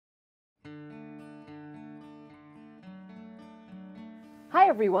Hi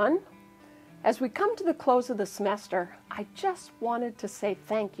everyone. As we come to the close of the semester, I just wanted to say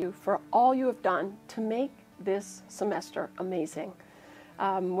thank you for all you have done to make this semester amazing.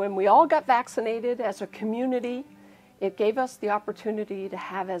 When we all got vaccinated as a community, it gave us the opportunity to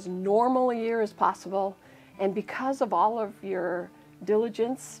have as normal a year as possible, and because of all of your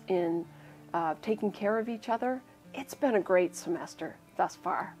diligence in taking care of each other, it's been a great semester thus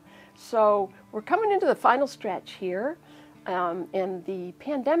far. So we're coming into the final stretch here. And the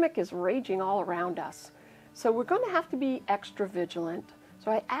pandemic is raging all around us. So we're going to have to be extra vigilant.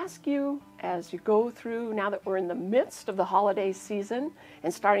 So I ask you, as you go through, now that we're in the midst of the holiday season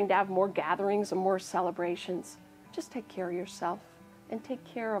and starting to have more gatherings and more celebrations, just take care of yourself and take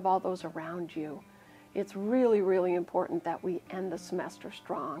care of all those around you. It's really, really important that we end the semester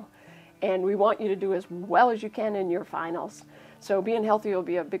strong. And we want you to do as well as you can in your finals. So being healthy will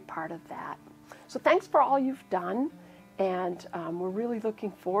be a big part of that. So thanks for all you've done. And we're really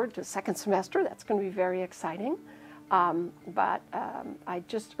looking forward to the second semester. That's going to be very exciting. But I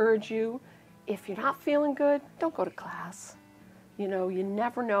just urge you, if you're not feeling good, don't go to class. You know, you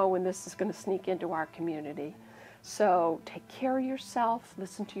never know when this is going to sneak into our community. So take care of yourself,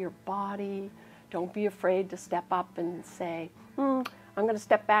 listen to your body. Don't be afraid to step up and say, I'm going to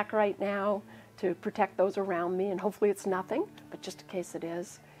step back right now to protect those around me. And hopefully it's nothing, but just in case it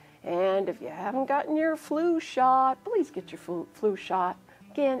is. And if you haven't gotten your flu shot, please get your flu shot.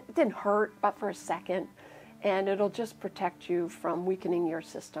 Again, it didn't hurt, but for a second. And it'll just protect you from weakening your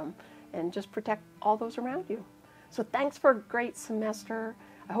system and just protect all those around you. So thanks for a great semester.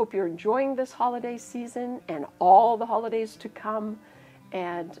 I hope you're enjoying this holiday season and all the holidays to come.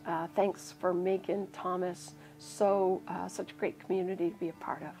 And thanks for making Thomas such a great community to be a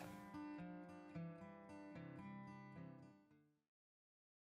part of.